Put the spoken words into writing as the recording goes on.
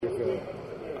go?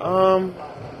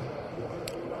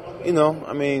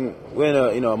 I mean,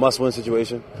 we're in a must-win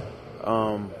situation.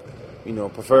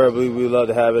 Preferably we'd love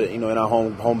to have it, in our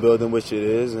home building, which it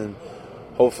is, and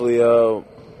hopefully,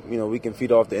 we can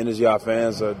feed off the energy our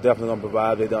fans are definitely going to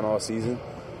provide. They've done all season,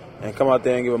 and come out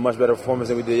there and give a much better performance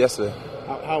than we did yesterday.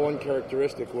 How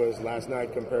uncharacteristic was last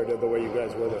night compared to the way you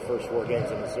guys were the first 4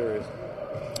 games in the series?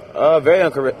 Very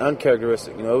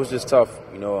uncharacteristic. It was just tough.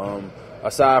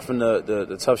 Aside from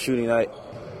the tough shooting night,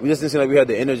 we just didn't seem like we had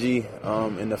the energy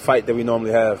and the fight that we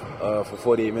normally have for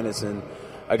 48 minutes. And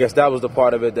I guess that was the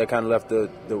part of it that kind of left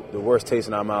the worst taste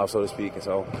in our mouth, so to speak. And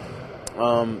so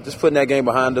just putting that game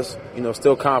behind us,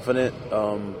 still confident,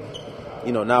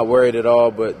 not worried at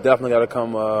all, but definitely got to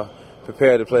come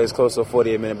prepared to play as close to a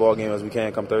 48-minute ball game as we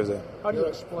can come Thursday. How do you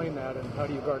explain that, and how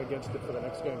do you guard against it for the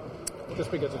next game?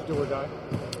 Just because it's do or die?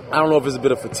 I don't know if it's a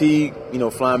bit of fatigue,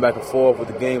 flying back and forth with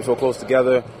the game so close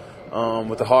together,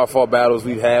 with the hard-fought battles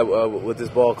we've had with this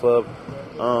ball club.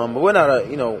 But we're not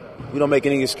we don't make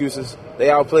any excuses.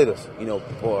 They outplayed us,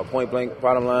 for a point-blank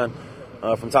bottom line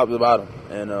from top to the bottom.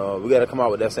 And we got to come out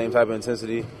with that same type of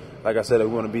intensity. Like I said, we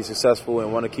want to be successful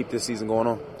and want to keep this season going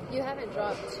on. You haven't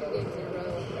dropped 2 games in a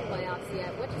row in the playoffs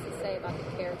yet. What does it say about the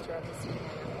character of this team in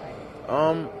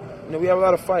that way? We have a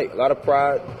lot of fight, a lot of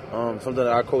pride, something that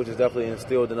our coach has definitely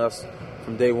instilled in us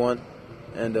from day one.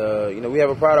 And, we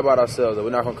have a pride about ourselves that we're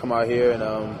not going to come out here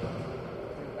and,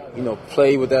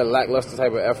 play with that lackluster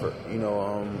type of effort,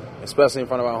 especially in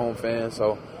front of our home fans.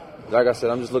 So, like I said,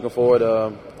 I'm just looking forward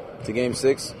to Game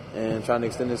 6 and trying to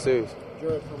extend this series.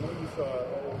 Jarrett, from what you saw,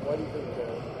 why do you think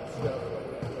Steph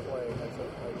playing had such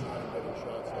a hard time getting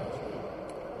shots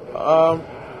last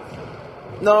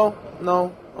week?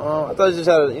 No. I thought he just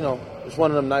had just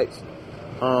one of them nights.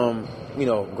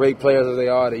 Great players as they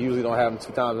are, they usually don't have them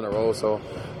 2 times in a row. So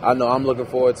I know I'm looking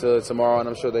forward to tomorrow, and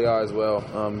I'm sure they are as well.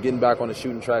 Getting back on the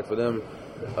shooting track for them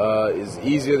is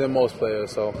easier than most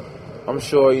players. So I'm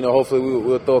sure, hopefully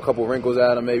we'll throw a couple wrinkles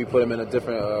at them, maybe put them in a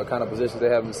different kind of positions they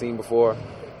haven't seen before,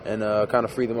 and kind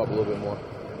of free them up a little bit more.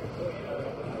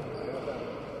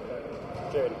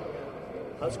 Jarrett,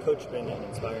 how's Coach been an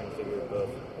inspiring figure both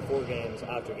before games,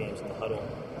 after games, in the huddle?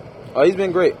 He's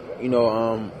been great. A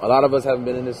lot of us haven't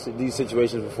been in these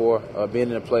situations before, being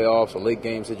in the playoffs or late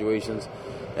game situations.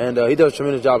 And he does a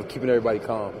tremendous job of keeping everybody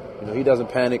calm. He doesn't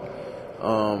panic,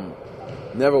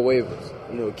 never wavers.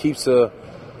 Keeps a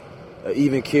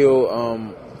even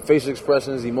keel, facial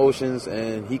expressions, emotions,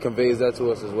 and he conveys that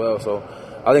to us as well. So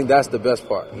I think that's the best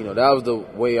part. That was the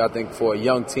way I think for a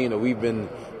young team that we've been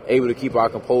able to keep our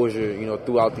composure,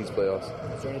 throughout these playoffs.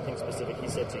 Is there anything specific he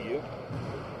said to you?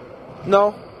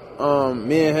 No.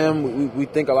 Me and him, we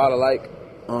think a lot alike.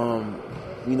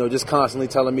 Just constantly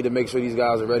telling me to make sure these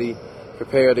guys are ready,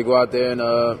 prepared to go out there and,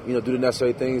 do the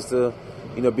necessary things to,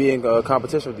 be in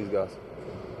competition with these guys.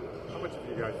 How much have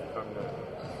you guys come to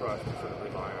trust and sort of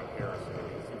rely on Harrison? I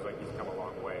mean, it seems like he's come a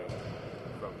long way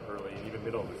from early, even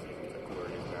middle of the season to where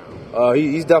he is now.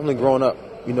 He's definitely grown up,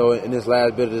 in this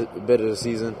last bit of the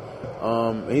season.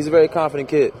 And he's a very confident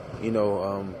kid,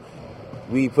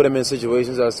 We put him in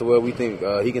situations as to where we think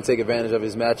he can take advantage of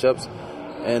his matchups.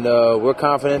 And we're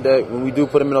confident that when we do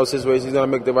put him in those situations, he's going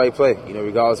to make the right play,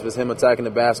 regardless if it's him attacking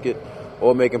the basket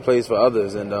or making plays for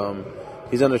others. And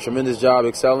he's done a tremendous job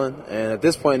excelling. And at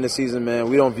this point in the season, man,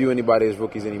 we don't view anybody as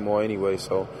rookies anymore anyway.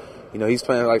 So, he's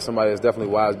playing like somebody that's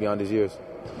definitely wise beyond his years.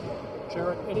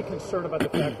 Jarrett, any concern about the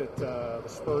fact that the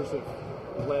Spurs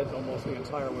have led almost the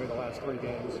entire way the last 3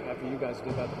 games after you guys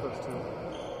did that the first 2?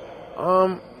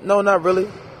 No, not really.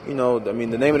 The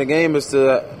name of the game is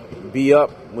to be up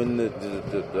when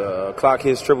the clock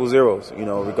hits triple zeros,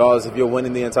 regardless if you're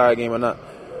winning the entire game or not.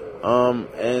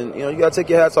 And you got to take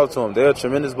your hats off to them. They're a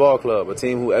tremendous ball club, a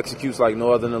team who executes like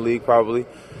no other in the league probably.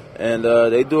 And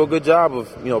they do a good job of,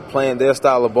 playing their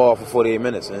style of ball for 48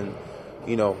 minutes. And,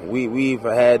 we've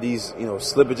had these,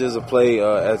 slippages of play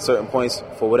at certain points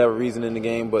for whatever reason in the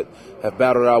game, but have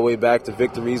battled our way back to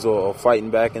victories or fighting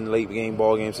back in late game,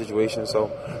 ball game situations.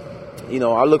 So,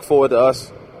 I look forward to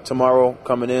us tomorrow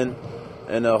coming in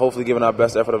and hopefully giving our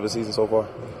best effort of the season so far.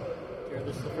 Jared,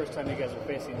 this is the first time you guys are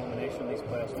facing elimination in these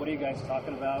playoffs. What are you guys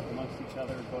talking about amongst each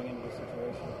other going into this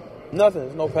situation? Nothing.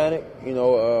 There's no panic.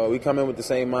 We come in with the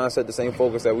same mindset, the same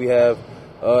focus that we have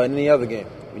in any other game.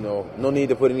 No need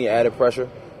to put any added pressure.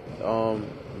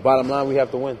 Bottom line, we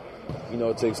have to win,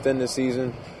 to extend this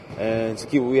season and to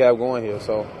keep what we have going here.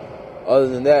 So other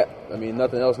than that,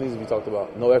 nothing else needs to be talked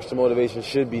about. No extra motivation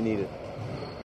should be needed.